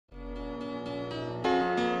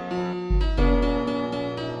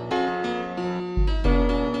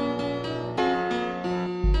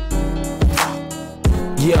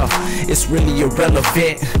Yeah, it's really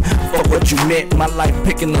irrelevant for what you meant. My life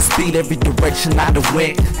picking up speed every direction I done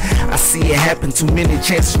went. I see it happen, too many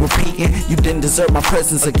chances repeating. You didn't deserve my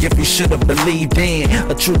presence, a gift you should have believed in.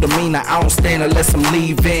 A true demeanor, I don't stand unless I'm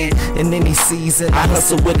leaving. In any season, I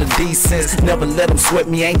hustle with a decence. Never let them sweat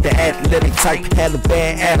me, ain't the athletic type. Had a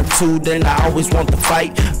bad attitude and I always want to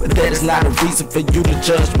fight, but that is not a reason for you to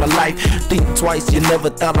judge my life. Think twice, you never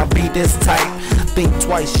thought I'd be this tight. Think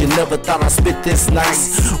twice, you never thought I'd spit this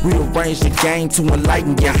nice. Rearrange the game to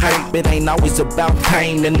enlighten your hype. It ain't always about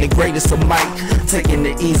pain and the greatest of might. Taking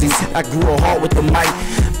it easy, I grew hard with the mic.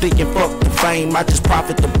 Thinking fuck the fame, I just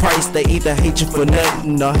profit the price. They either hate you for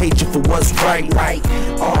nothing or hate you for what's right.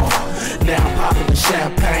 Now I'm popping the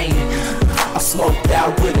champagne. I smoked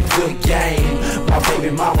out with a good game. My baby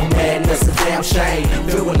mama mad, that's a damn shame.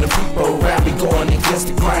 Feel when the people around me going against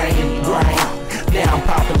the grain. Now I'm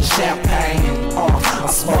popping the champagne. I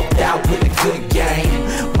smoked out with a good game.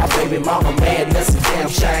 My baby mama mad, that's a damn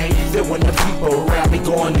shame. Feel when the people around me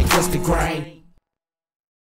going against the